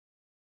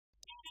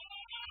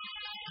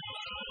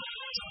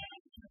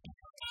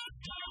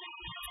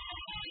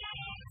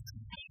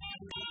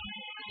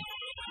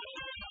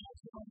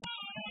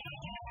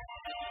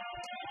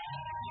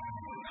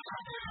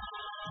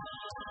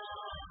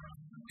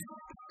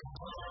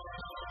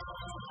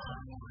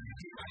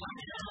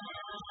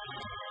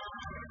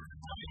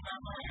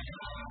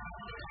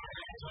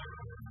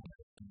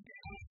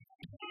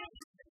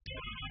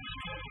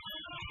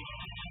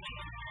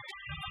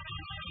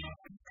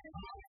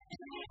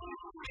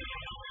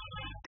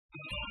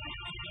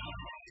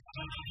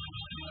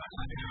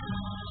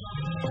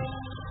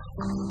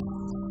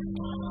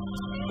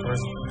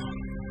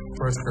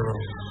First row.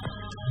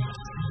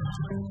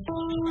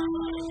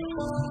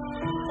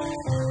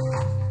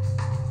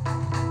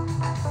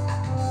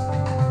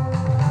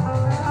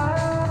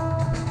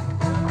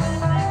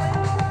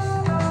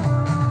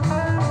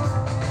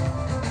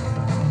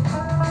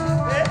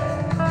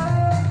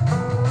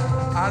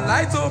 A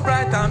light so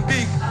bright and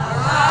big. A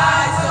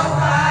light so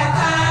bright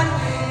and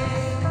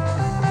big,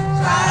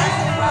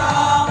 shining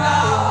from the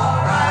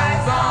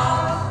horizon,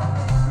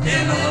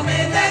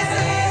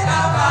 illuminating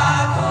the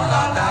path full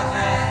of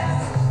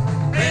darkness,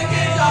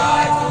 bringing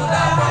joy to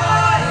the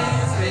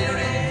boy's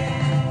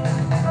spirit.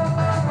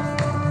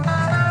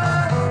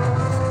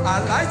 A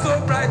light so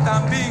bright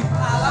and big.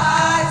 A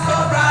light so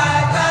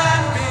bright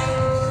and big,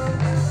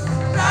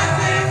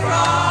 shining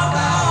from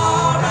the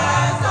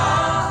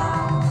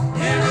horizon,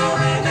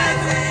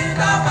 illuminating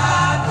the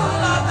path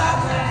full of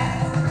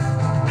darkness,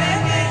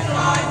 bringing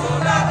joy to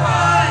the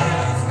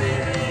boy's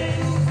spirit.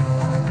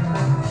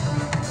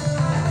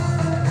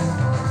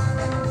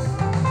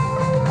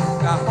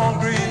 The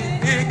hungry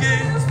he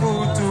gives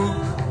food to,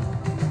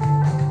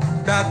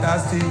 the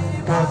thirsty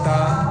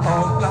water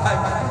of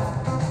life,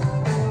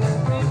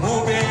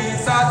 removing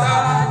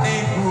Satan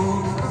in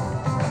good,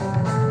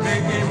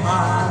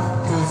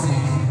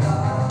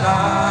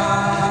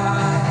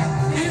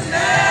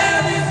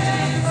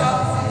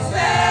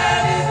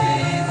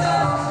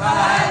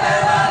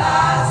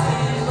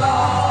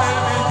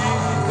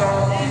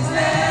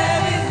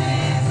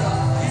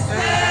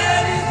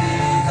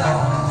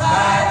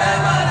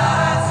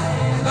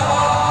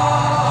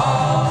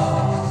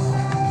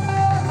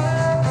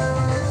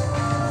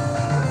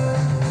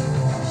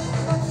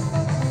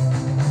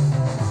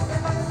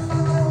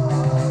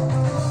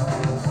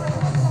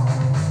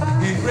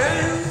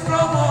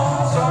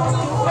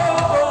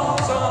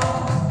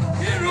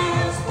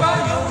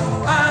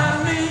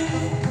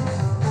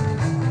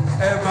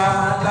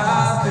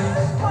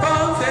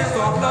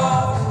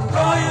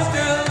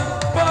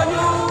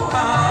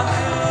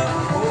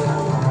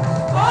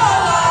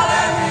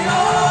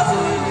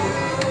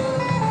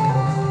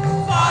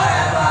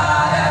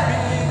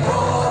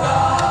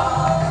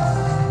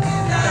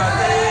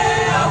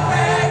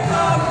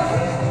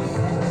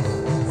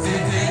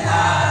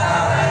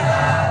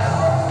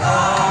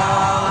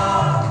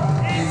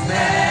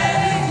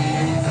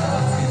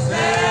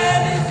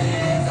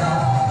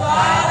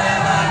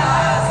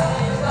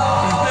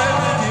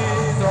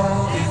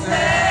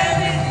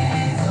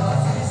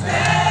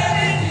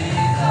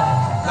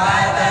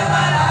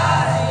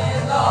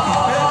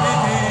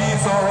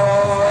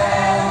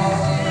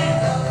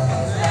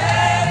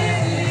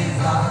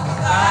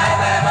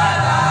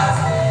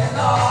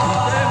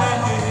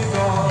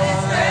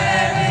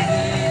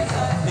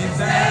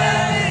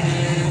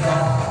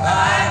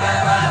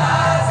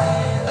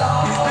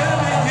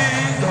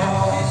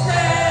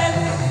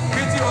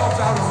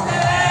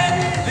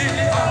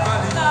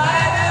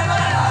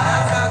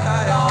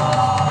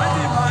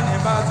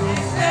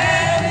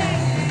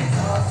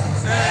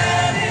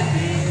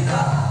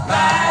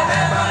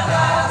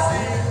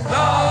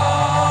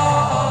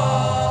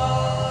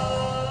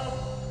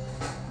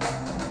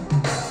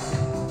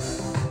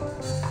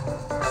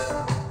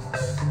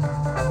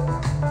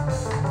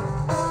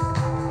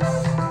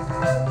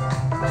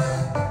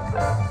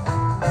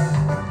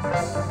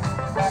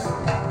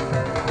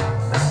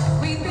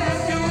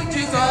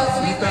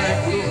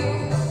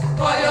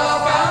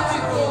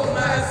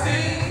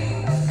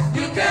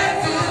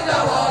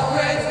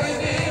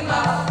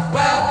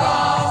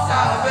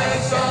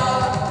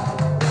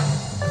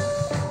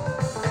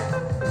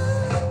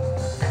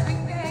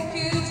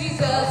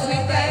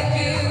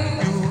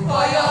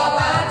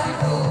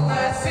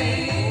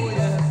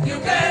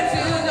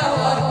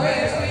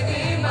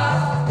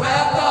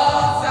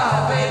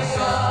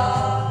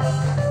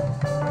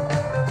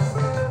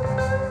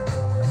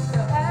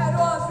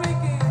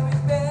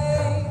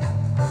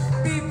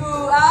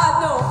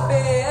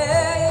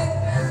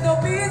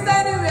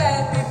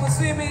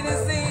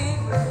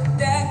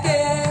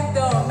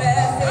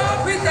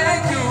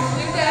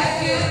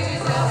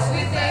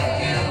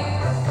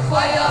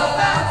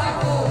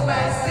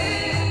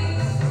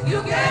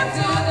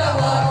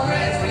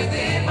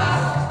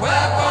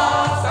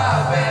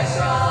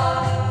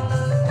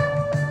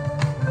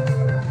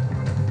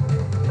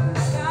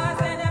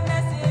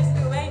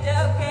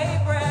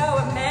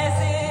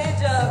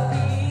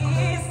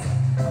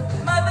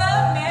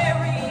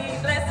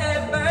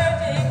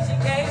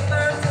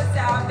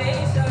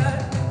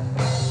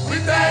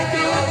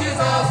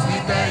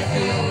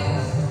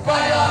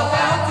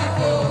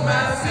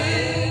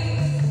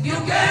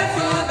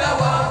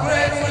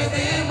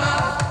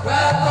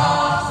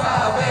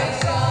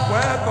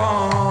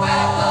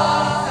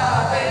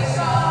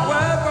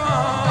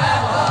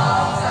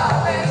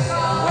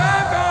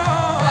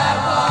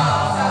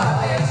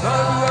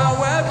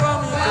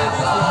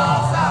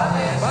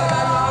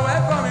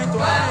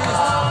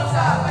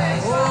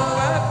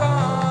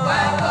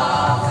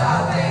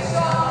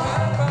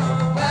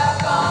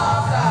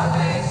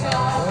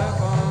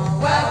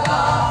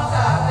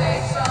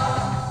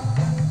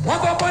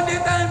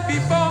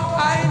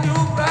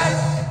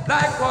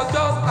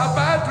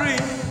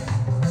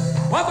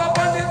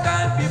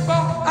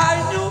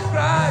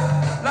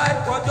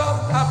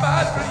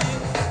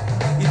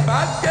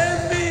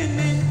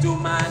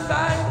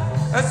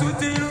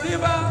 soothing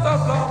rivers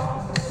of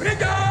love.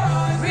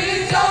 Rejoice.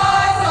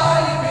 Rejoice,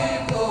 all ye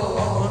people.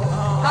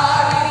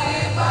 Our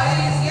Redeemer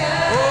is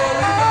here. Oh,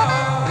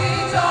 rejoice.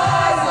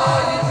 Rejoice,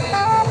 all ye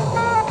people.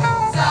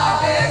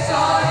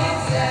 Salvation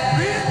is here.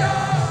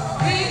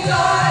 Rejoice.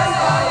 Rejoice,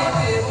 all ye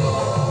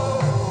people.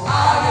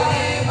 Our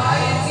Redeemer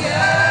is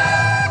here.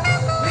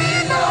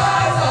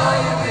 Rejoice, all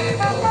ye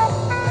people.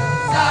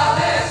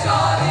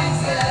 Salvation is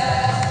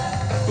here.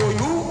 To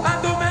you and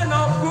the men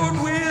of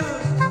goodwill.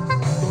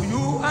 To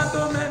you and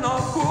the men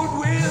of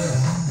goodwill.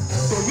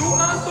 To you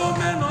and the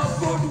men of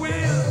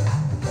goodwill.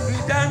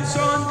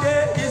 Redemption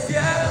day is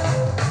here.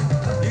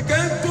 He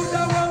came to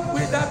the world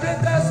with the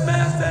greatest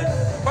message.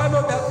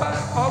 Follow the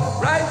path of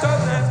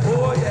righteousness.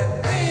 Oh yeah.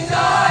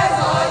 Rejoice,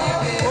 all ye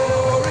people.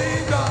 Oh,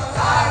 rejoice.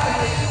 Our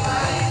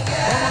Redeemer is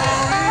here. Come on,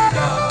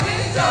 rejoice.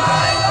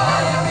 Rejoice,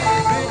 all ye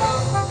people.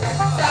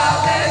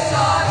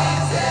 Salvation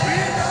is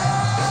here.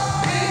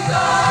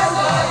 Rejoice,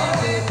 all ye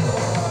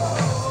people.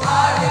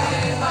 Our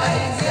Redeemer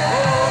is here.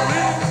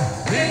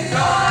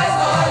 Rejoice,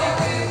 all ye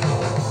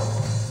people.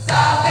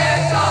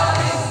 Salvation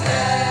is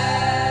here.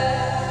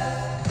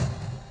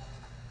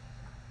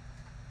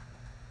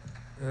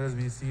 Let us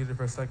be seated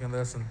for a second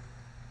lesson.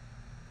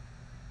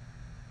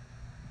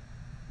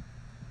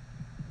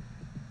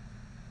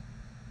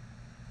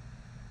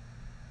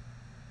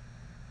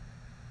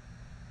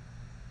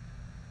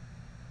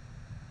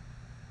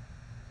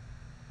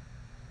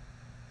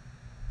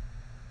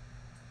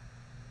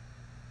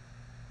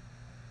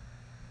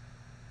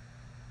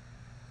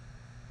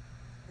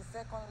 The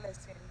second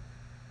lesson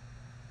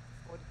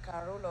for the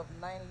carol of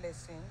 9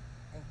 lessons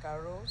and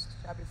carols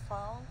shall be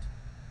found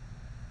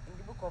in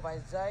the book of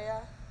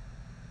Isaiah,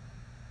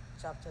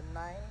 chapter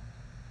 9,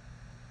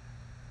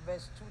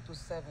 verse 2 to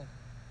 7.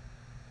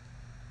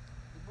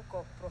 The book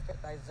of prophet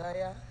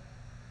Isaiah,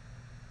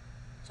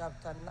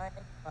 chapter 9,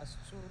 verse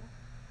 2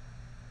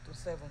 to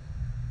 7.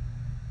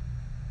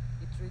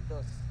 It reads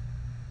thus: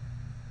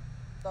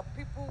 The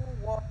people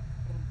who walk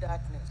in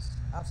darkness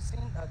have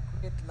seen a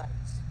great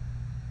light.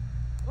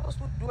 Those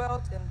who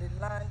dwelt in the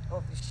land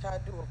of the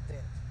shadow of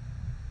death,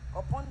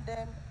 upon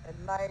them a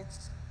light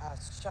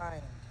has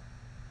shined.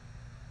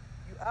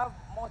 You have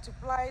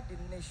multiplied the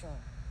nation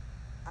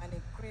and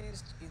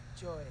increased its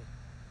joy.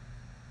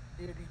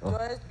 They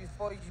rejoiced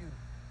before you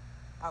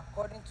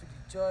according to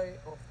the joy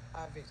of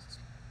harvest,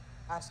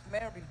 as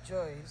men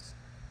rejoice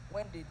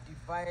when they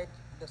divide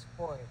the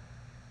spoil.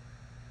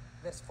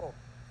 Verse 4,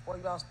 For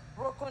you have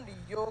broken the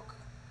yoke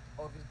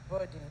of his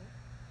burden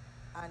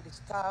and the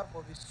staff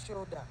of his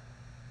shoulder,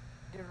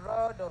 the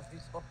rod of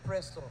his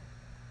oppressor,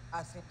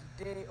 as in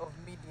the day of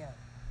Midian.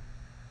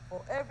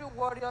 For every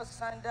warrior's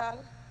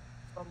sandal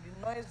from the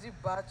noisy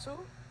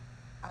battle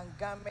and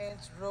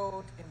garments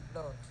rolled in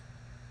blood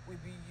will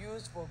be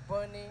used for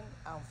burning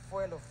and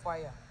fuel of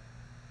fire.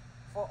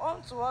 For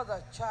unto us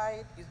a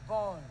child is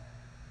born,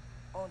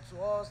 unto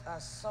us a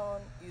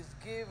son is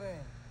given,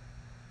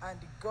 and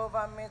the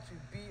government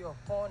will be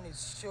upon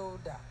his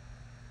shoulder,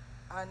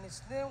 and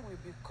his name will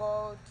be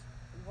called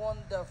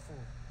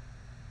Wonderful,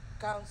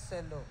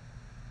 Counselor,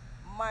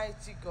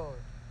 Mighty God,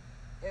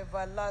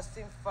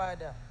 Everlasting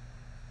Father,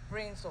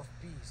 Prince of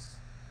Peace.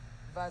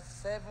 Verse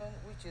 7,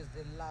 which is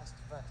the last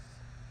verse.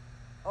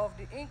 Of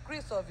the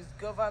increase of his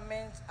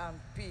government and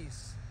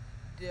peace,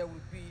 there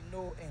will be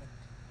no end.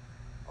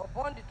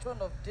 Upon the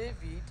throne of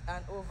David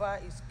and over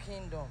his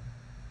kingdom,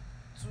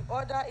 to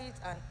order it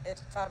and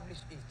establish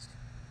it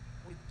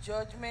with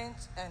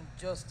judgment and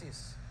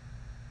justice.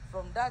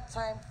 From that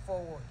time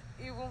forward,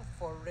 even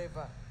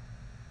forever,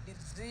 the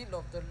zeal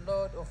of the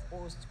Lord of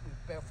hosts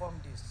will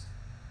perform this.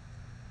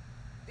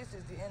 This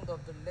is the end of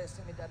the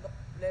lesson. May the Lord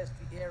bless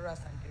the hearers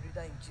and the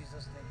reader in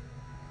Jesus' name.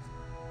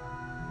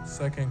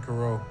 Second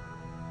carol.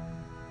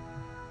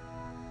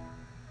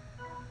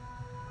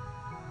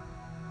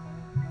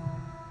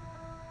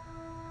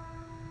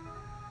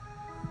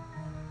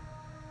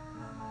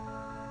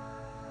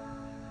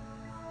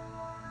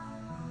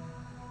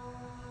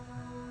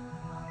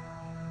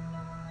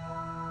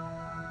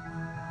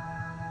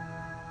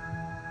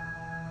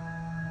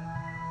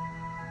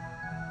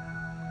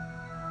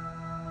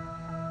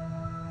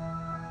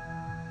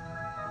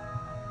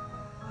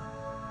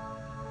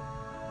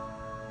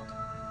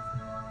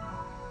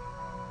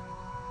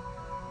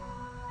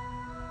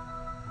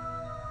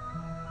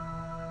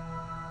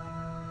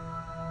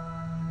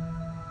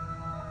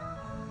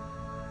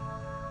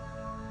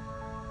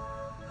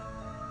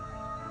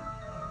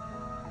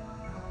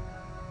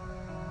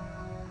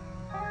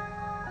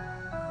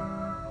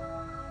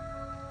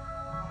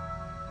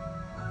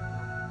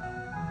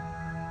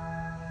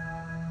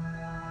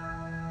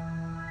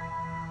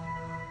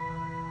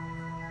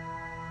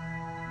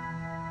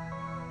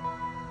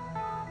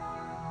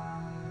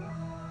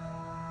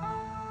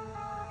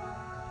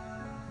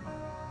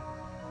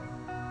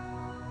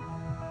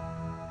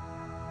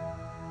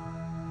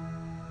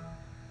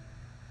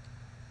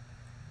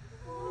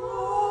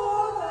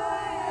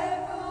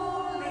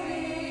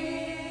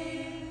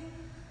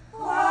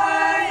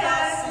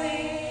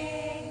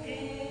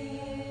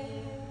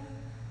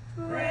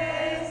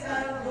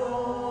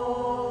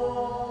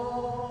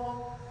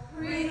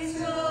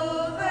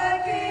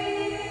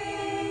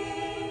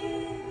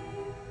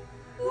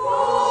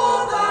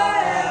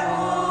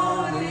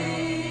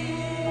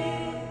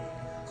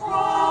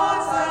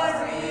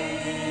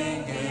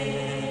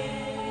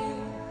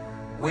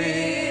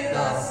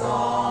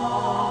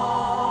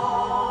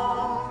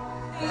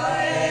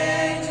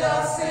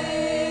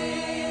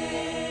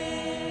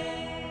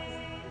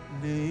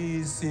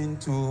 Listen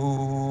to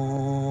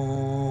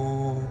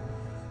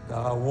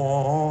the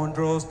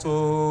wondrous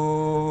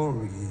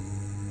story.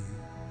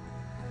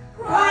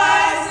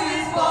 Christ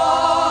is born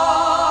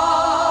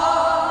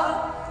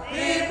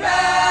in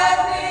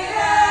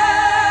Bethlehem.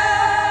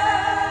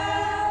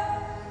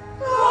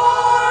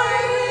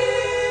 Glory,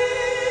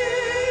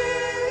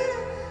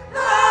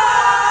 the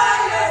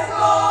highest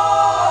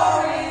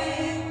glory,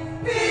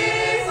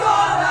 peace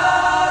on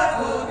earth,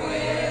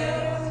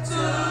 goodwill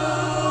to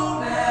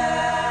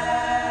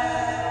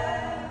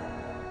men.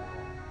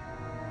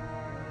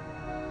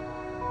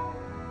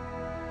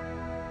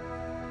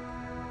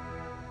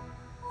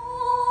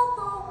 All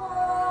the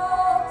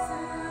world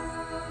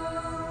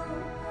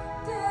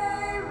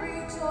today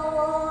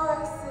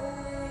rejoices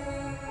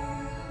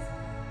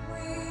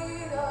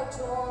with a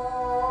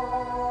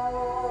joy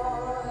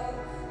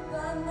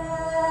that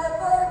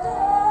never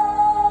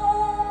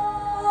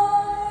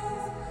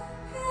dies.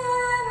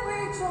 And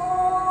we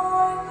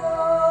join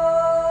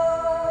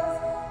those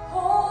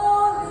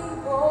holy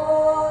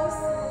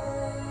voices,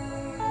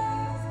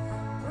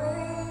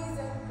 praise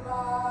and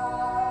Christ,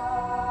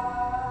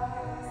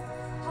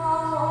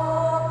 our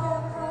hope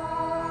and prize.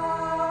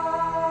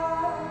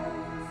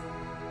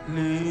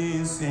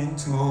 Listen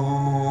to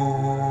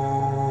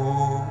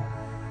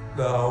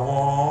the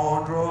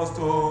wondrous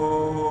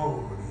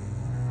story.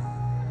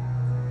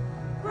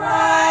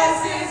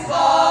 Christ is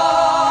born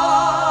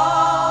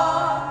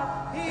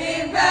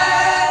in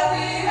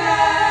Bethlehem.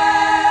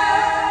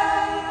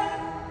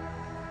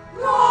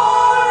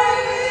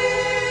 Glory,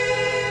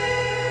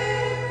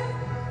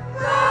 the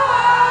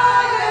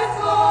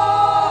highest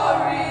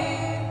glory,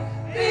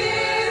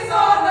 peace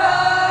on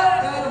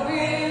earth,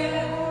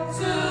 goodwill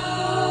to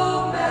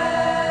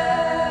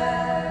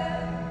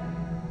men.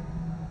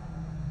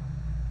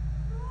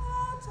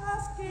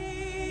 Just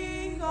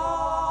King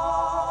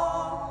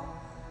of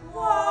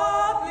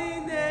worldly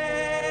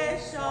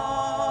nation,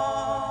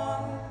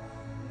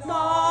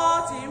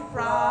 not in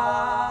pride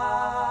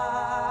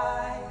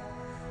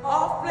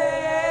of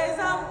place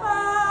and power,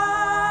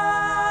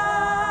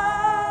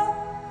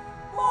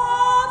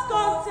 but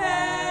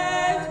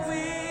content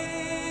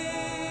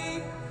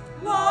with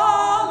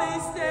lowly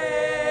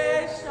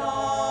station,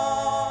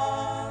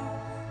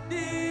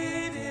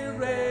 did he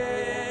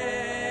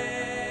reign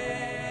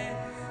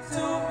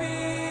to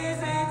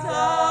visit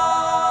us.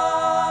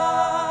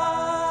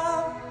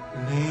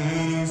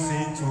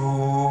 Listen to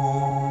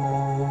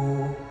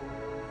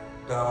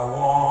the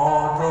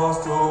wondrous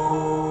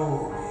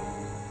story.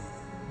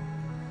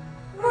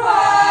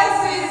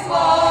 Christ is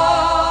born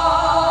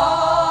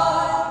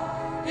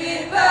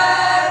in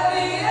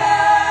Bethlehem.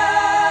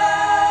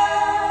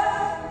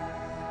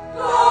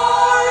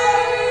 Glory,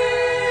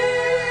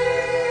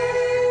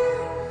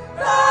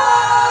 the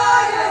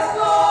highest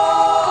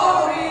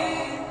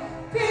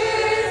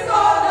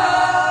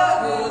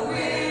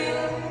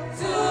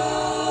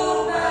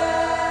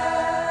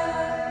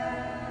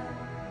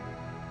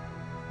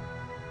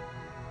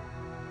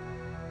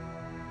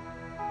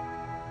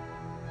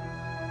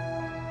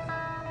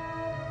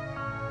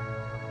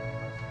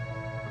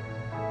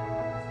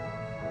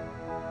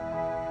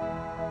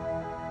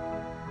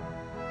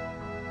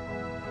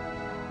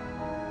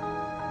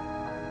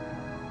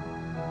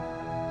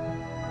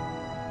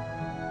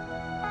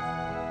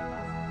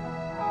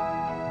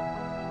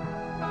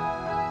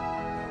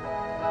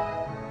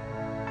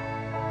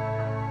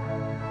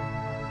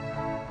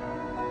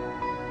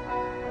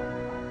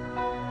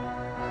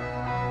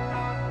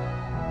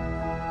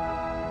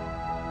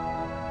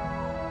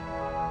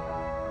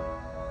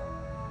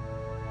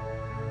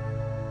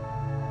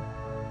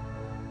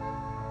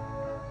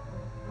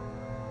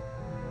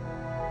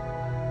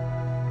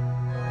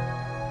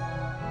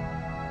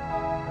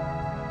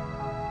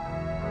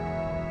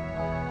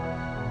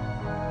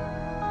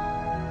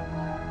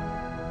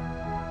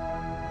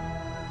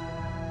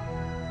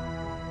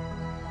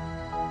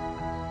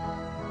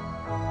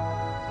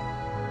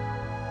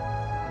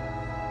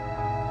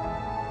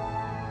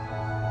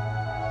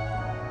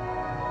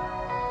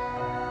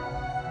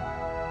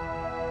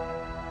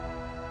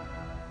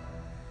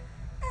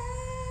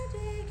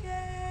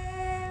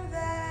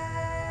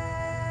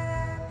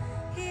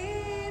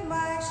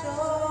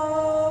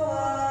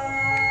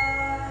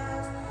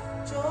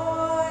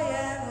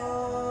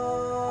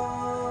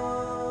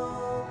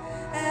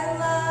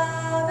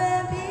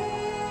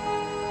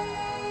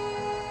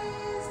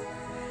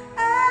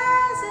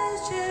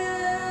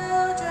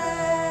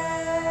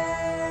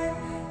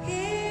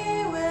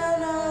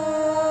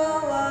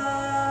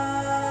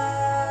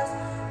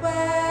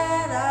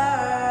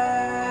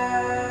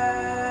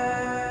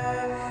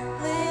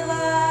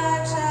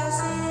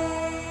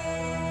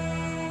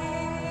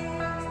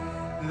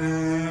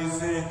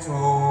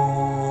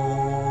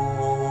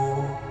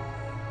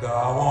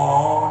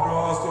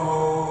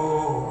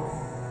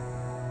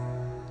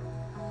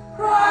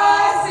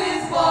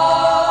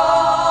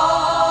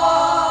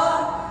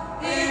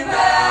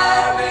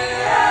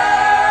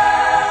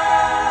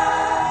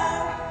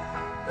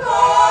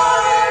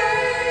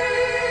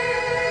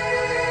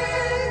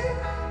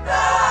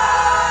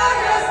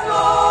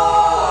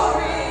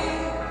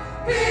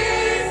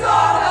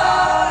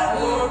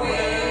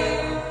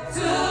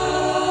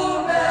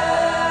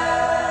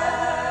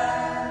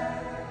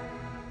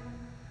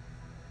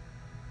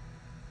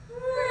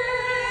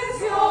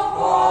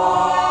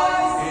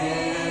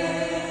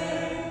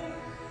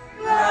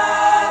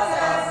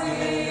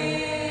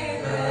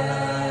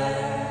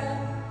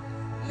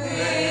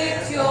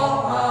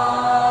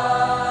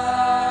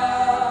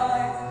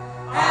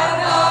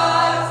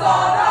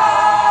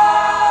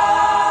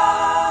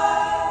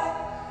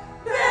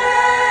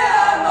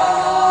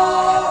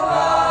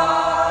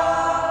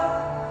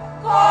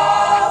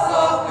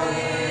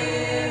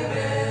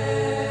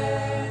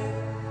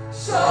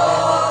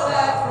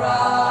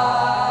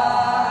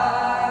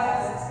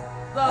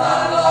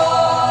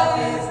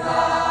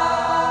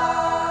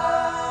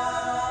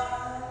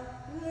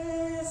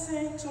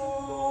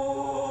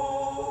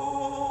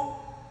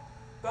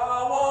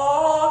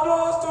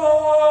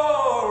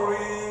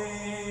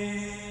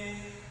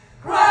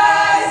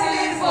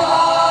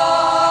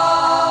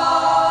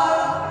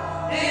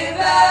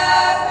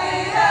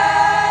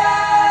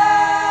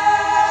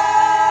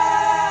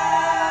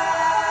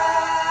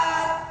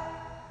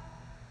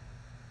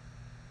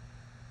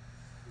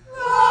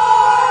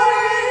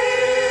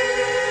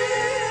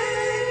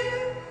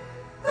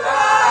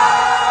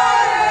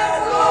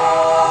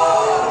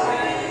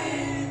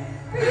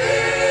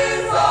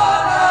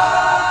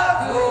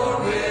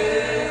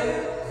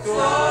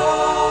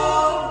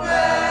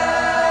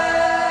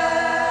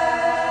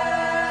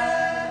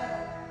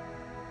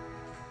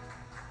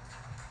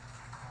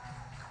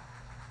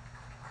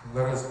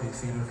be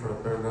seated for the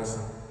third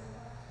lesson.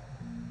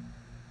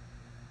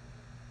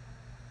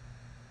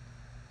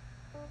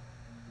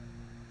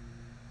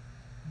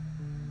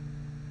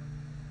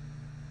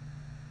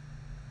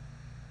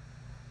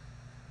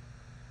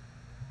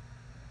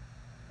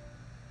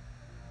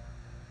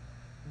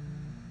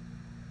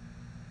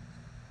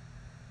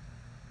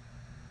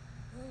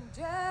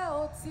 Ǹjẹ́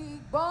o ti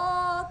gbọ́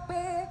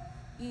pé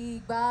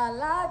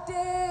ìgbàlà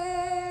dé?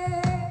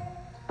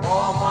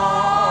 Ọmọ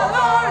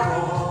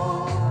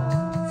Ọlọ́run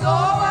tó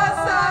wá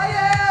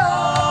sáyé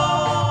o.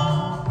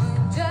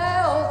 Ǹjẹ́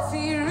o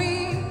ti rí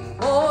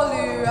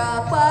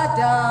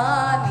olùràpadà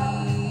ni?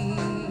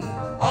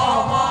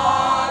 Ọmọ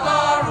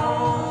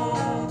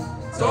Ọlọ́run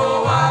tó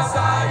wá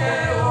sáyé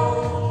o.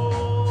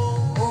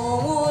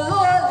 Òun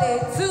ló lè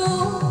tú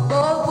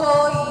gbogbo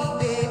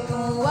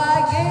ìgbèkùn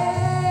ayé.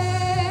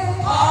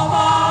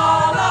 Ọmọ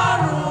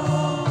Ọlọ́run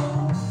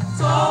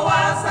tó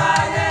wá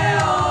sáyé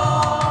o.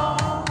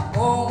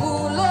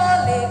 Òun ló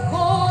lè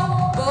kó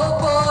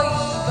gbogbo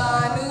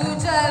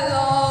ìbànújẹ́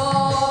lọ.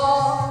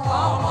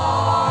 Ọmọ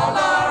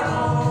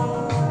Ọlọ́run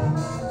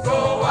tó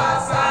wá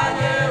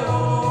sáyé o.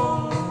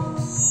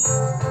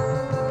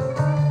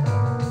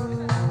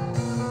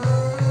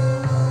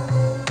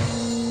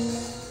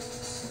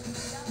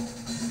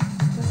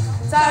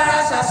 Tara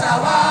ṣàṣà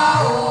wá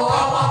o,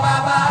 ọmọ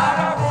bàbá.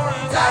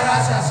 Tara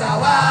ṣàṣà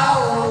wá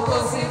o, kò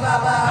sí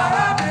bàbá.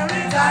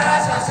 Tara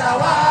ṣàṣà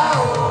wá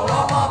o,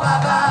 ọmọ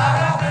bàbá.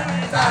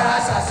 Tara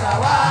ṣàṣà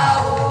wá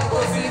o, kò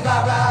sí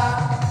bàbá.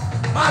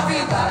 Má fi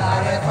ìgbàlà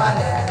rẹ̀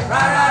falẹ̀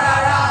rárá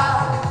rárá.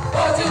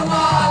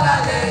 Ojúmọ́ ọ̀la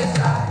lè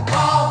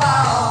ṣàìmọ́ bá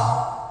ọ.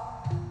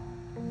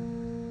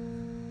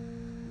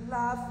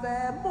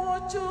 Láfẹ̀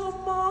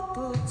mójúmọ́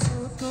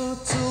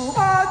kùtùkùtù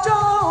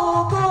ọjọ́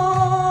ògo.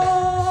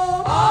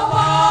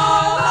 Ọmọ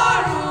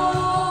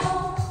Ọlọ́run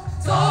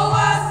tó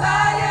wá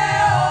sáyé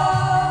o.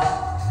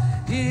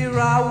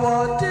 Ìràwọ̀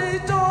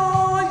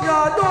dídán yọ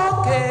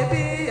lókè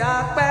bí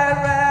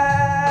àpẹẹrẹ.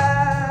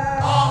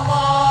 Ọmọ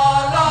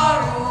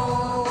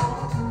Ọlọ́run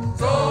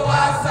tó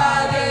wá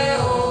sáyé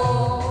o.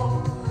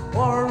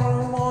 Ọ̀run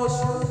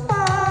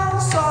òṣùpá ń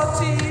sọ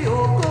ti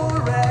ògo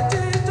rẹ̀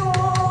dídán.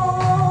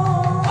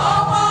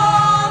 Ọmọ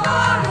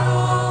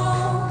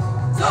Ọlọ́run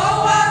tó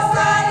wá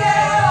sáyé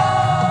o.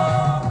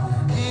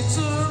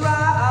 Ìtura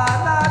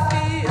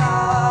àlàáfíà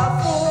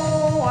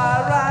fún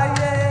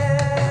aráyé.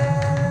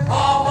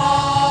 Ọmọ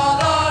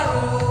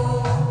Ọlọ́run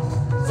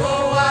tó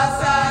wá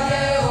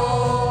sáyé o.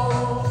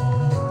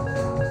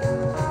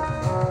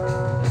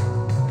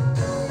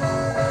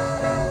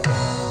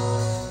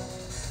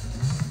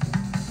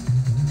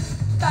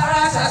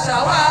 Tara ṣàṣà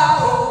wá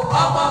o,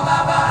 ọmọ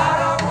bàbá.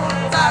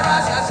 Tara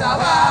ṣàṣà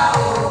wá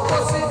o, kò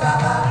sí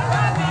bàbá.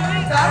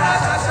 Tara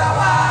ṣàṣà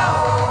wá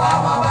o,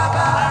 ọmọ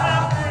bàbá.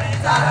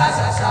 Tara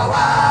ṣàṣà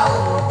wá o,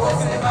 kò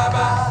sí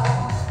bàbá.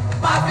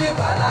 Má fi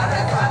ìgbàlà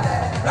rẹ̀ falẹ̀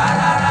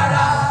rárá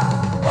rárá.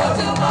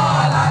 Ojúmọ́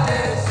ọ̀la lè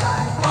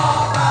ṣàìmọ́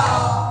bá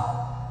ọ.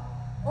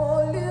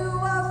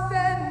 Olúwa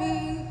fẹ́ mi,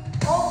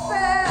 ó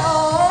fẹ́ ọ,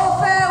 ó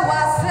fẹ́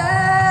wá sẹ́.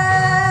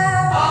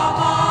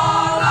 Ọmọ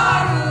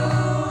Ọlọ́run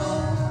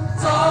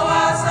tó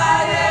wá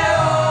sáyé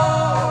o.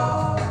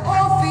 Ó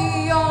fi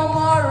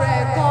ọmọ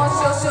rẹ̀ kan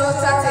ṣoṣo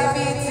ta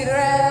tèmi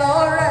tirẹ̀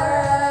lọ́rẹ.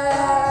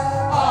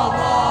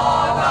 Ọmọ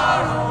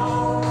Ọlọ́run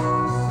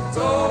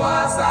tó wá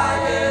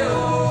sáyé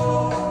o.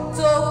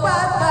 Tó bá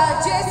gba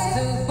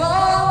Jésù gbọ́,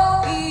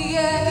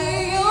 ìyè ni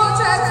yóò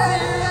jẹ́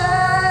tirẹ̀.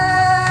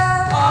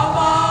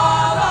 Ọmọ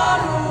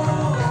Ọlọ́run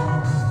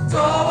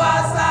tó wá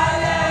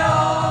sáyé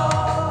o.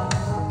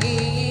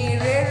 Ìyìn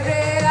rere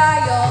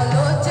ayọ̀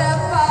ló jẹ́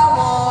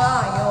fáwọn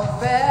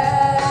àyànfẹ́.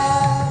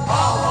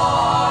 Ọmọ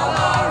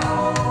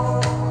Ọlọ́run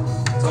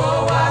tó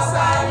wá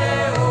sáyé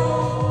o.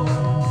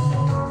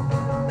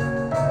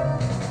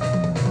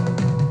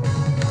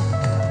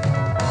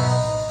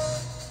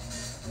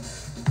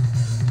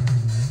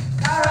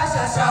 Tara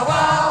ṣàṣà wá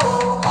o,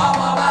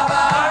 ọmọ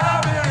bàbá.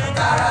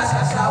 Tara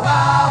ṣàṣà wá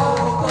o,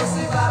 kò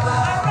sí bàbá.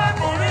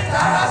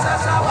 Tara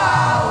ṣàṣà wá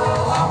o,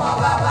 ọmọ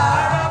bàbá.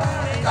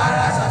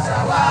 Tara ṣàṣà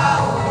wá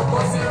o, kò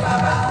sí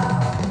bàbá.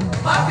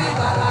 Má fi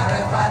ìgbàlà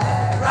rẹ̀ falẹ̀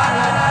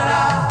rárá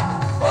rárá.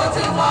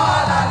 Ojúmọ́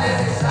ọ̀la lè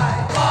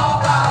ṣàìmọ́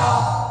bá ọ.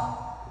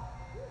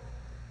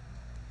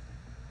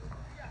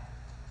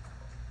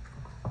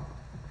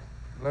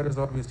 Let us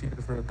all be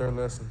seated for the third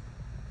lesson.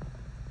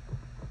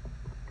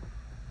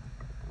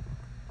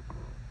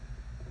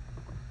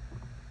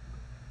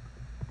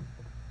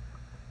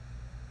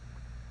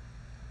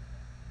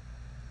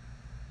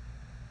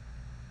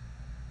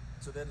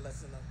 Today's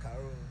lesson on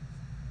Carol,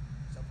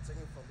 shall be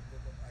taken from the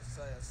book of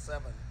Isaiah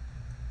 7, 1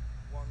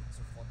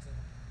 to 14.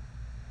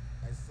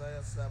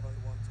 Isaiah 7, 1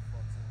 to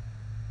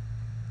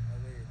 14. I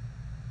read,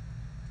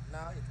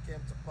 Now it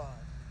came to pass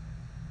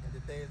in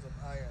the days of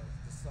Ahaz,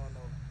 the son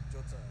of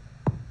Jotham,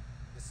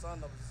 the son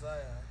of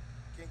Uzziah,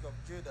 king of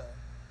Judah,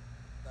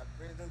 that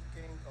present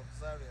king of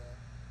Syria,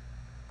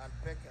 and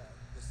Pekah,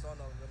 the son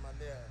of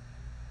Remaliah,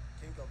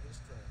 king of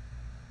Israel,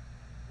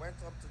 went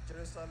up to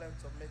Jerusalem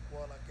to make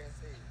war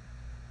against it,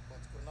 but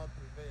could not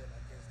prevail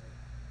against it.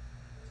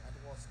 And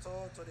was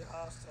told to the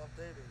house of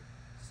David,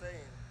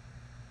 saying,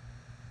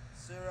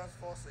 Syria's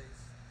forces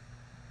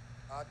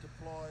are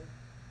deployed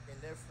in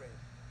Ephraim.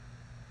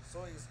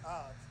 So his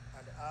heart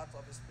and the heart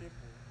of his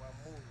people were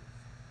moved,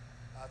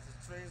 as the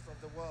trees of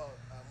the world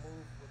are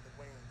moved with the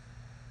wind.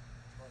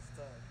 Verse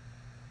 10.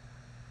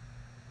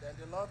 Then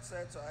the Lord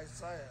said to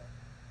Isaiah,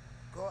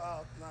 Go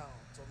out now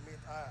to meet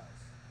Ahaz,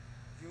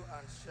 you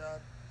and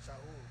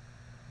Shaul,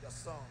 your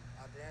son,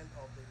 at the end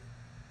of the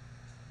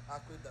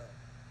aqueduct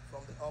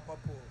from the upper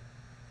pool,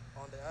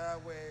 on the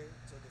highway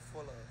to the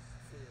fuller's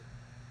field,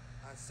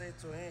 and say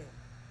to him,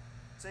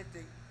 Take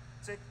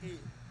heed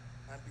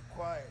and be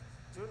quiet.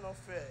 Do not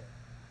fear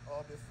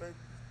or be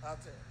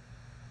faint-hearted.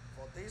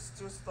 For these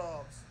two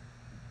stubs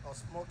of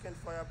smoking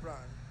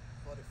firebrand,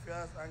 for the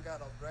fierce anger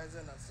of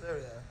rising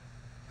Assyria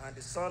and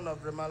the son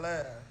of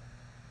Remaliah,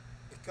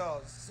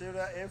 because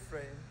Syria,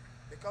 Ephraim,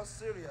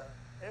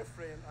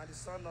 and the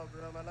son of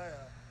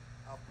Remaliah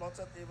have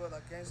plotted evil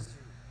against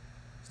you,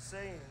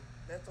 saying,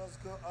 Let us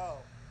go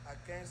out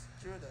against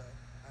Judah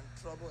and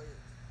trouble it,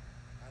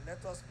 and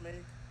let us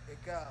make a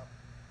gap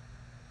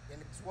in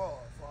its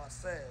wall for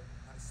ourselves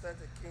and set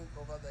a king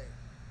over them.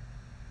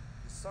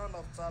 The son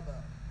of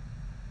Tabah,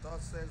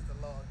 thus says the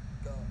Lord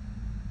God,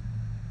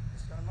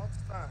 it shall not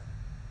stand,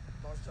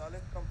 nor shall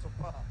it come to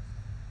pass.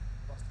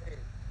 Verse 8,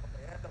 for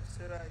the head of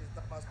Syria is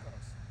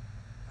Damascus,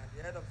 and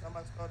the head of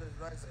Damascus is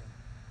rising.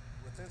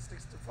 Within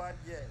 65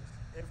 years,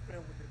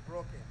 Ephraim will be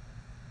broken,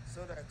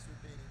 so that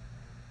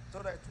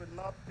it will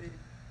not be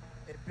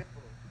a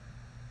people.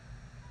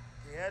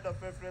 The head of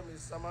Ephraim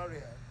is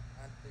Samaria,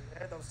 and the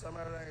head of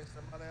Samaria is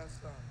Samaria's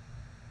son.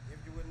 If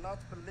you will not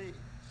believe,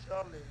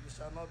 surely you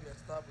shall not be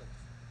established.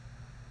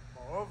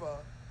 Moreover,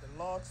 the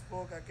Lord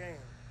spoke again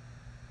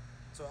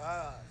to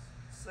Ahaz,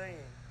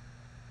 saying,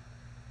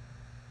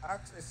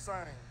 Ask a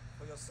sign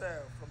for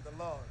yourself from the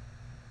Lord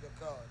your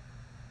God.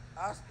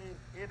 Ask it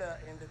either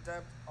in the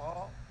depth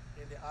or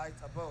in the height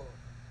above.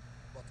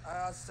 But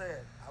Ahaz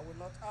said, I will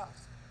not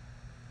ask,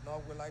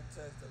 nor will I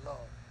test the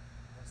Lord.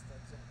 Verse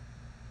 13.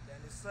 Then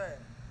he said,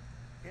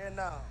 Hear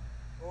now,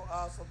 O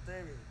house of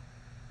David,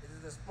 it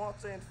is a small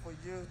thing for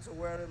you to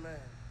weary men,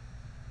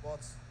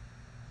 but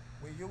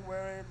will you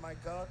weary my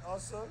God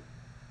also?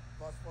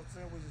 Verse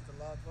 14, which is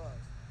the last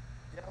verse.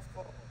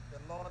 Therefore, the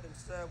Lord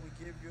himself will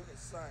give you a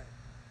sign.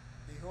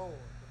 Behold,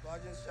 the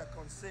virgin shall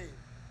conceive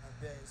and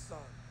bear a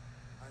son,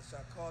 and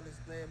shall call his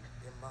name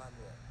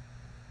Emmanuel.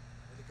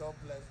 May God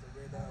bless the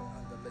reader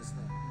and the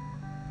listener.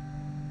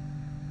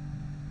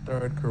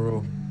 Third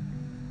carol.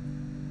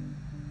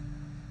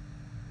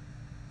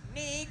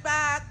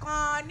 Nígbà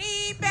kan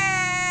ní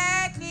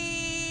Bethlehem.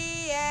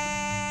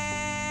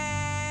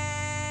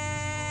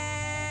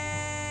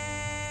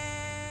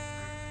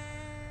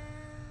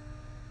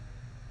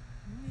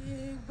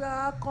 Nígbà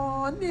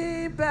kan ní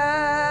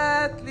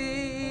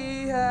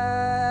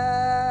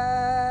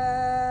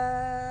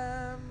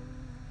Bethlehem.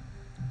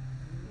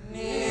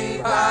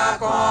 Nígbà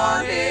kan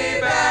ní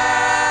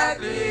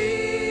Bethlehem.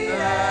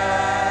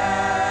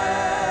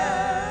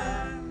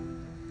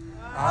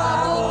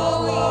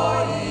 Àkókò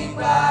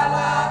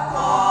ìgbàlà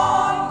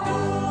kan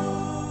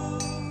dùn.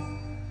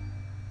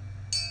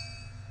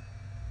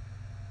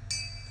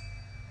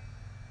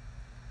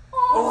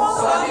 Ó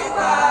sọ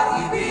nípa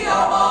ìbí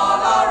ọmọ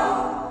Ọlọ́run,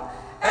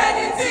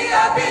 ẹni tí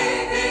a bí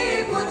ní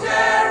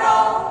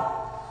ibùjẹ́rọ̀.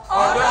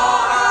 Ọ̀dọ́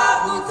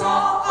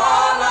àgùntàn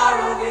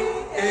Ọlọ́run ni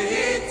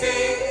èyí tí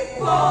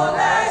kò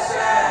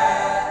lẹ́ṣẹ̀,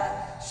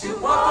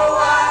 ṣùgbọ́n tó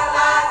wá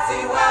láti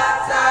wá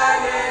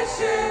táyé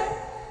ṣe.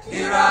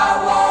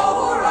 Ìràwọ̀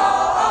òwúrọ̀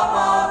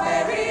ọmọ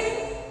Mẹ́rí,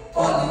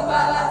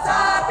 olùgbàlà tá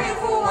a bí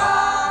fún wa.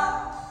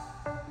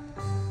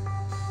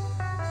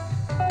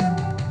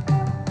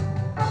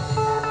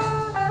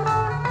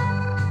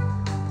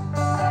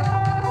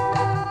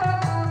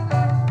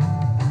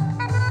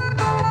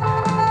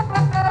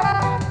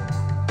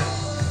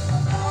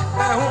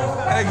 Ẹ̀hún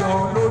ẹ̀yọ̀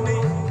lóní,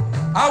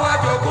 àwa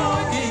jogún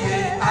ìyè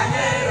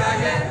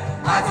ayérayé,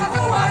 àti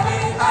fún wa ní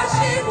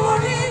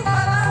àṣíborí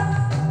ìgbàlà.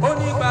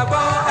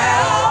 Onígbàgbọ́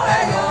ẹ̀hún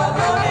ẹ̀yọ̀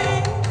lóní,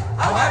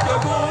 àwa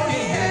jogún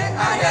ìyè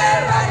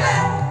ayérayé,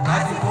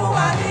 àti fún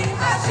wa ní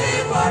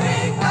àṣíborí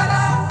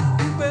ìgbàlà.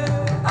 Wípé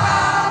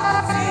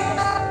àti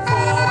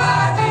fún wa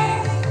ní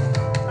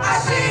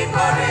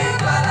àṣíborí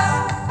ìgbàlà.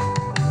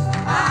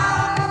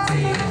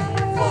 Àti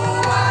fún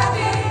wa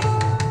ní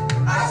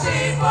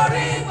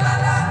àṣíborí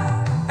ìgbàlà.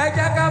 Ẹ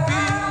jẹ́ ká fi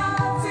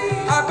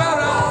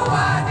agbára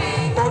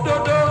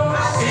òdodo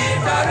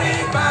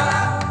ìtẹríba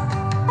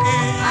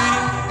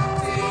ìyìn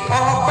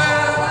ọpẹ́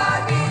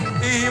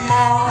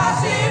ìmọ̀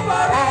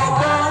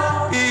ọgbọ́n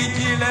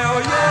ìjìnlẹ̀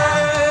òye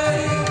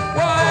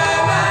wọ́n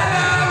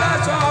ẹlẹ́rẹ́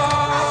sọ.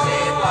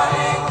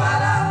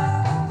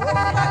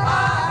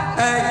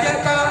 Ẹ jẹ́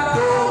ká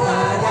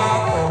lóhùn wa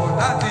pọ̀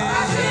láti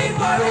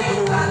ìlógo.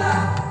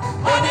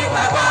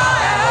 Onígbàgbọ́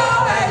ẹ̀yọ̀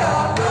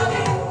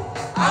lónìí,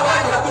 àwa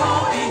jogún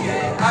ìyè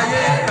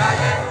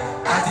ayérayé,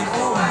 àti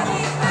fún wa ní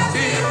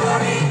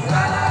àṣíborí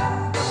ìgbàlà.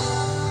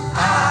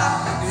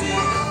 Àti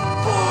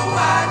fún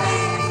wa ní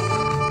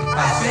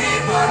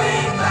àṣíborí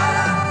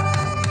ìgbàlà.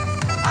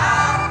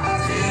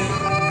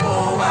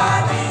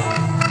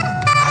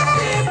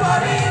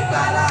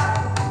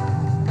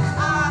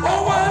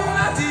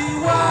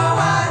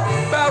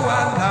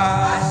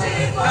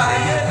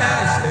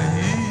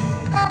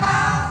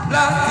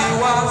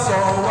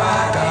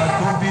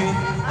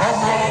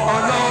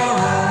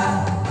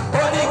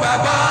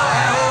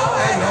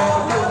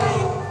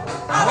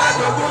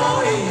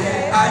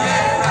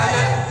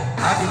 ayérayé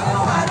àti fún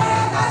wa ní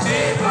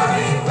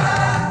àṣírí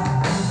ìgbàlà.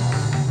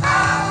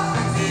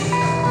 Àti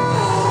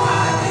fún wa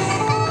ní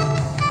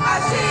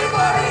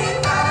àṣírí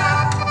ìgbàlà.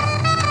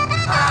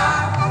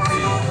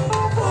 Àti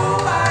fún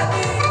wa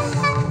ní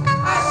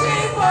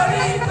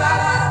àṣírí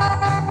ìgbàlà.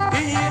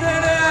 Ìyìn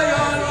rere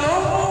ayọ̀ ló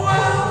mú wá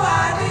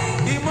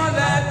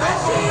ìmọ́lẹ̀ tó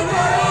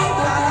kórè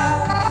ìgbàlà.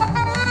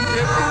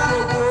 Ìyè fún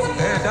gbogbo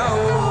ẹ̀dá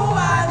o.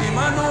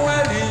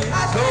 Emmanueli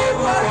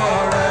lórúkọ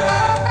rẹ̀.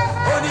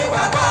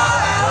 Onígbàgbọ́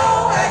ẹ̀ ó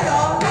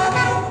ẹ̀yọ̀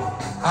lórí.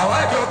 Àwa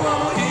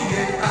jogún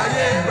ìyè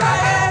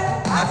ayérayé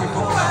àti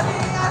fún wa ní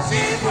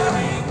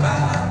àṣírí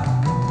ìgbàlà.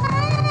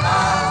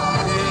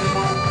 Àti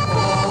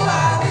fún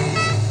wa ní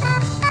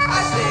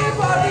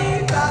àṣírí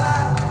ìgbàlà.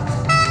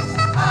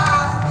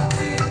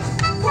 Àti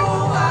fún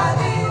wa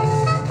ní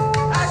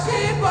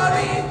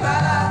àṣírí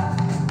ìgbàlà.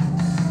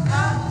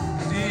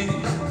 Àti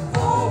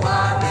fún wa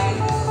ní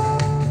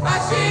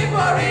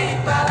àṣírí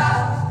ìgbàlà.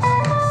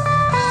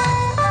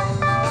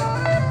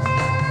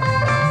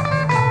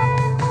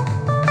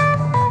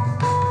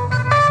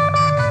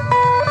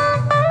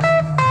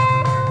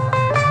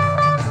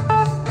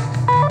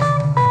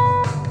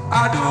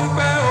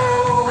 Adúpẹ́ o.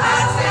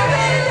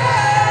 Àtìríyẹ.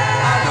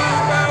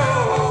 Adúpẹ́ o.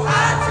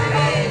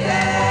 Àtìríyẹ.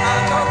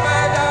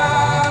 Àtọ́pẹ́dá.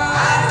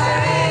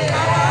 Àtìríyẹ.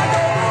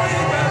 Àwádọ́gbọ̀n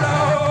ìgbàlà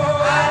o.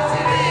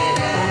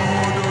 Àtìríyẹ.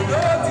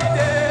 Òdòdó ti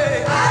dé.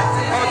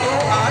 Àtìríyẹ. Ọ̀tún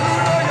àánú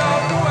ló yọ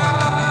fún wa.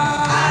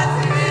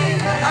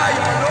 Àtìríyẹ.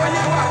 Ayọ̀ ló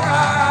yí wa ká.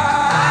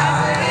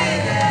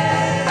 Àtìríyẹ.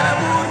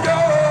 Ẹ̀mújó.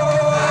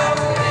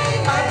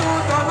 Àtìríyẹ.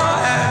 Àtúntọ̀nà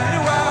ẹ̀mí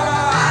wa.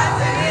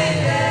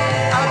 Àtìríyẹ.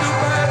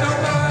 Adúpẹ́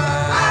dúpẹ́.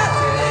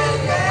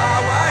 Àtìríyẹ.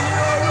 Àwa yìn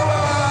Olúwa.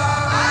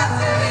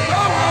 Àtìríyẹ.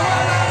 Lọ́wọ́ wa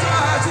lọ́jọ́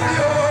àṣírí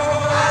o.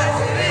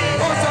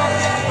 Àtìríyẹ. Ó sọ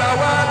ìgbà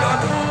wa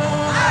lọ́dún.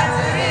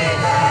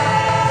 Àtìríyẹ.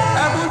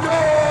 Ẹ̀mújó.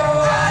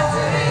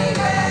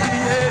 Àtìríyẹ.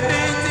 Ìyè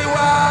ní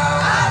tiwa.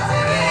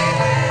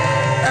 Àtìríyẹ.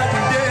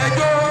 Ẹ̀kúndé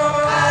ẹjọ́.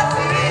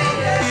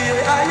 Àtìríyẹ. Ìyè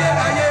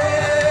ayérayé.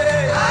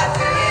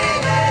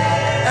 Àtìríyẹ.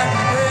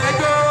 Ẹ̀kúndé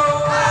ẹjọ́.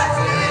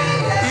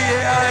 Àtìríyẹ. Ìyè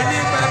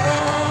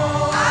àìnípẹ̀kun.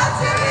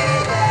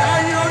 Àtìríyẹ.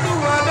 Ẹ̀yin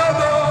Olúwa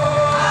lógo.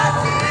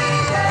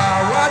 Àtìríyẹ.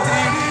 Àwa ti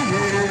rí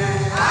ìyè.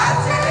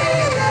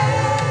 Àtìríyẹ.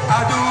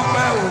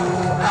 Adúpẹ́ o,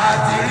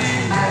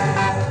 àtìríyẹ.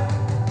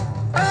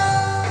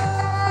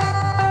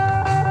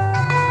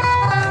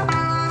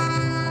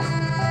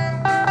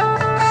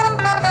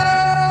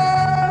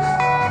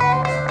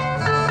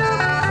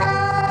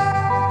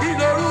 Kí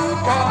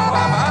lorúkọ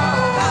bàbá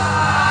o?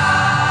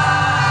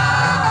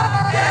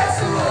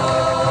 Jésù o.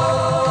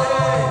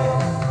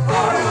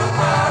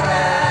 Orúkọ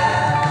rẹ̀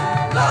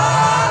ló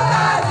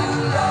ga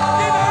jùlọ.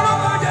 Kí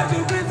lorúkọ Jésù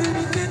Kristi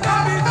ní ti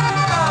tóbi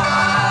náà?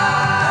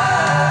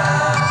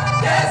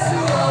 Jésù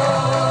o.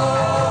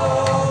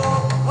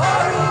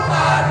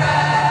 Orúkọ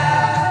rẹ̀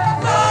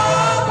ló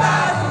ga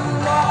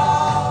jùlọ.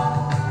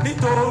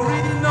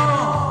 Nítorí náà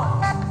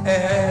ẹ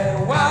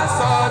wá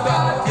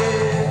sọ́dọ̀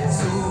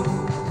Jésù.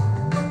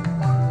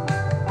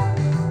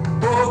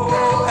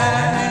 Gbogbo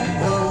ẹni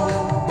ò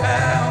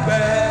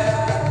gbẹ́ngbẹ́.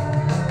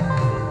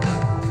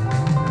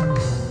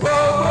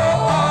 Gbogbo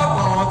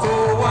ọkàn tó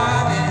wà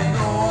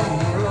nínú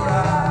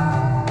ìrora.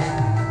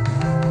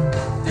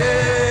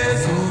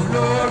 Jésù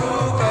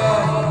lórúkọ.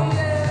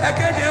 Ẹ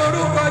kéde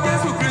orúkọ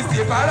Jésù Kristi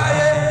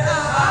fáráyé.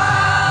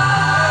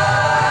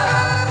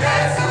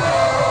 Jésù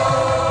o.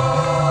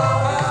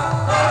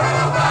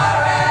 Orúkọ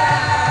rẹ̀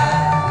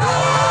ló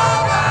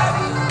ga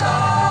jùlọ.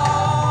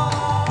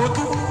 Mo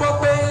tún gbọ́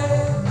pé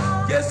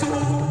Jésù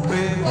pé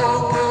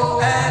gbogbo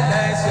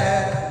ẹlẹ́ṣẹ̀.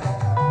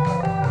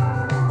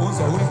 Ó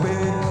sọ wípé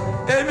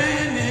èmi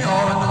ni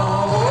ọ̀nà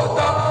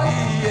òótọ́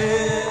ìyè.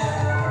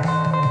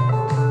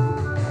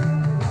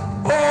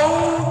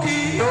 Òun kì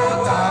yóò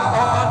ta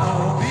ọ̀nà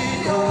bí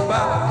ó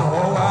bá tọ̀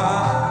wá.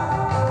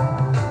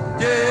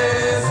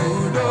 Jésù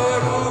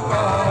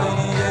lórúkọ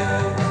ìyè.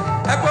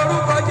 Ẹ pé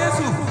orúkọ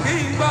Jésù kí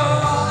n gbọ́.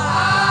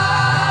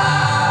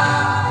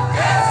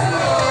 Jésù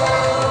o.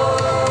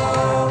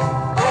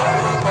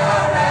 Orúkọ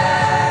rẹ̀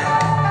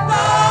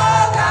ló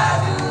ga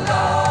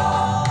jùlọ.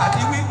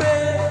 Àti wípé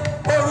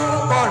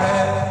orúkọ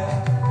rẹ̀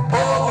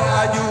ó ga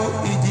ju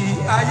ìjì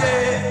ayé.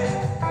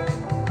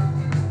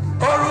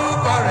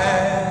 Orúkọ rẹ̀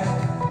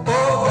ó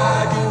ga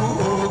ju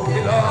òkè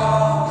lọ.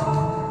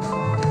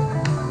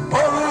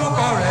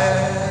 Orúkọ rẹ̀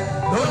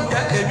ló ń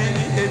jẹ́ èmi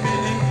ni, èmi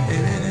ni,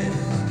 èmi ni.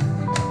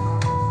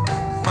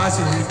 Má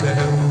ṣe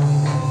bẹ̀rù,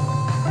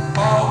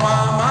 ọmọ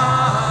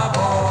máa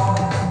bọ̀.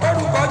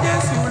 Orúkọ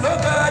Jésù ló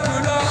ga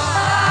jùlọ.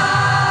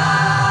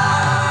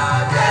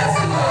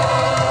 Jésù o.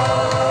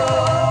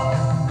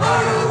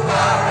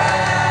 Orúkọ rẹ̀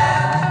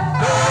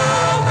ló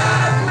ga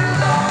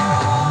jùlọ.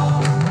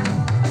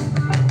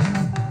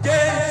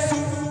 Jésù.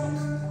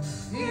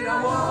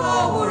 Ìràwọ̀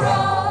òwúrọ̀.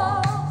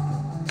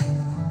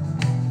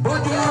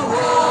 Ojú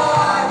wo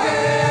ayé.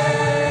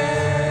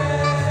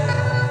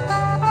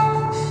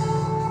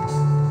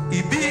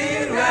 Ìbí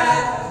rẹ̀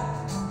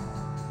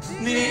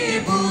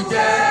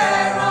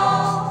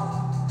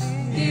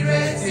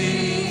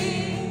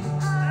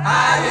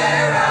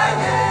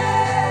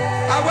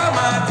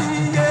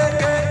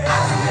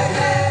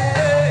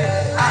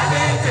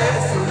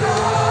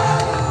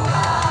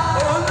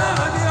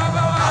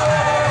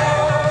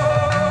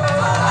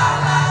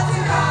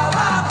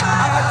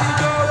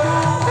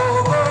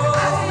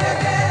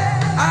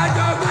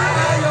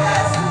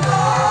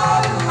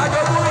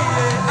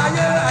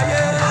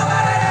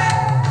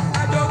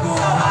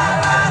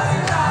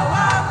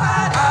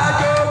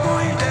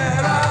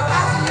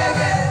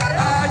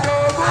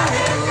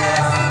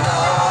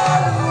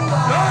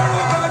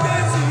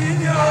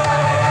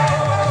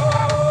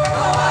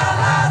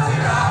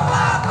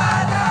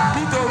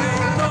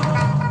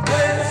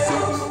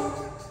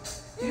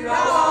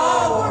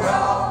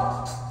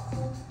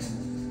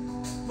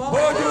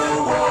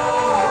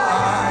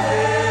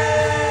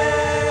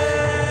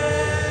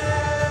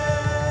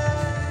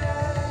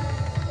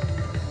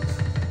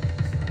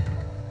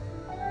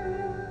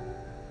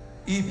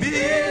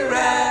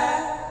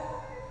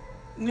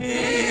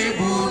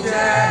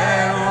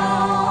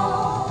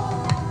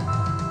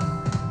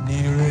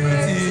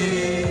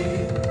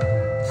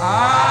Prayer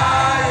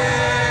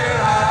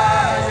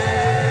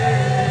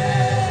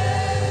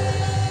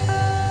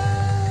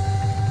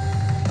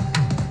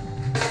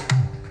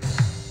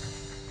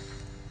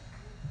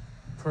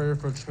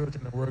for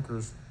children and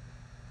workers.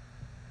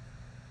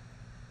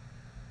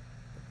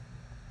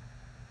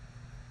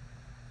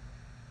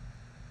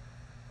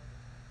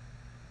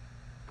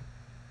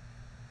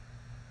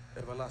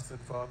 Everlasting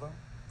Father,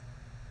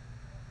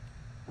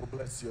 we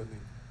bless your name.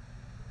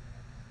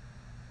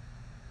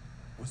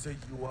 We say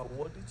you are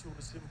worthy to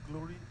receive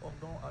glory,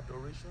 honor,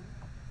 adoration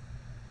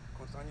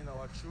concerning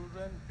our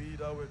children. Be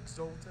thou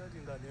exalted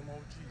in the name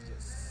of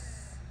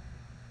Jesus.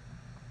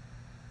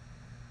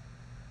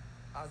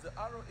 As the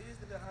arrow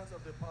is in the hands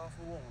of the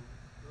powerful one,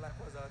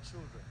 likewise our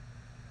children,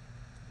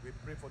 we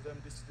pray for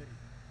them this day,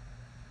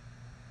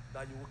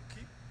 that you will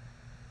keep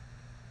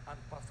and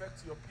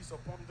perfect your peace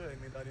upon them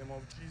in the name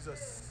of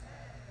Jesus.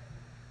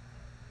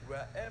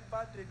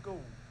 Wherever they go,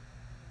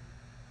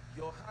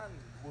 your hand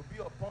will be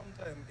upon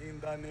them in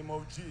the name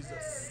of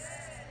Jesus.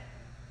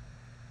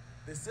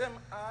 The same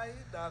eye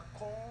that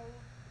called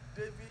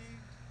David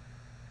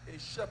a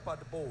shepherd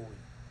boy,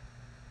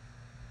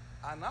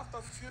 and after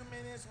a few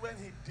minutes when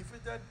he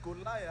defeated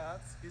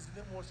Goliath, his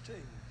name was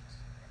changed,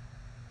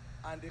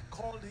 and they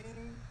called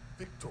him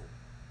Victor.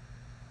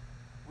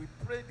 We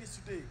pray this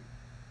today,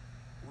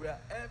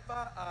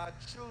 wherever our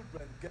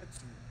children get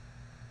to,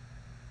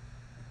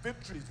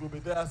 victories will be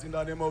theirs in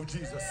the name of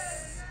Jesus.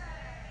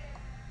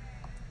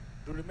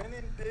 The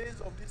remaining days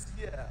of this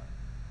year,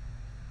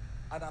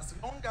 and as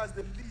long as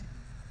they live,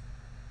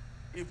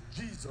 if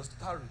Jesus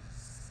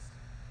tarries,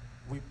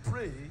 we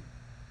pray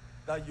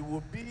that you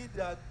will be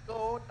their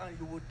God and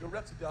you will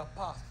direct their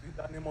path in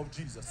the name of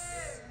Jesus.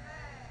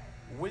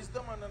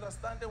 Wisdom and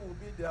understanding will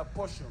be their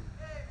portion.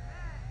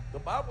 The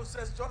Bible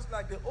says, just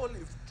like the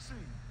olive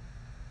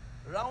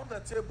tree round the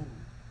table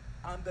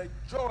and the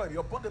joy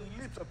upon the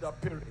lips of their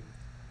parents,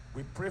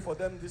 we pray for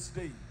them this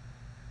day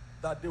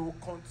that they will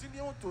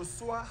continue to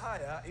soar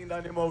higher in the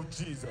name of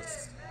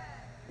Jesus.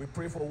 We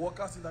pray for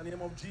workers in the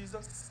name of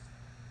Jesus.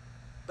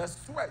 The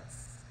sweat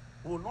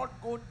will not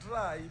go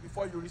dry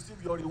before you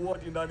receive your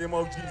reward in the name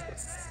of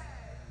Jesus.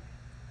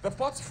 The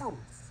first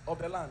fruits of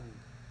the land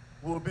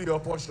will be your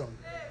portion.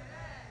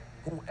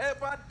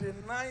 Whoever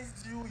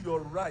denies you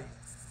your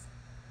rights,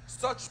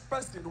 such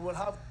person will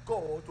have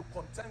God to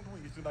contend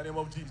with in the name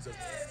of Jesus.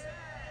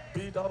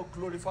 Be thou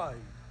glorified.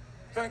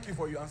 Thank you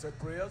for your answered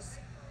prayers.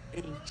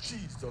 In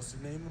Jesus'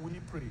 name we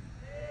pray.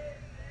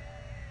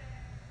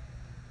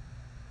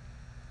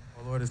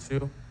 Our Lord is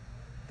here.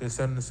 They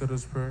send the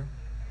sitters prayer.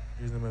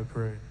 In Jesus' name I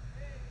pray.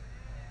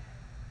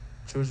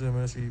 Children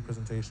Ministry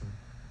presentation.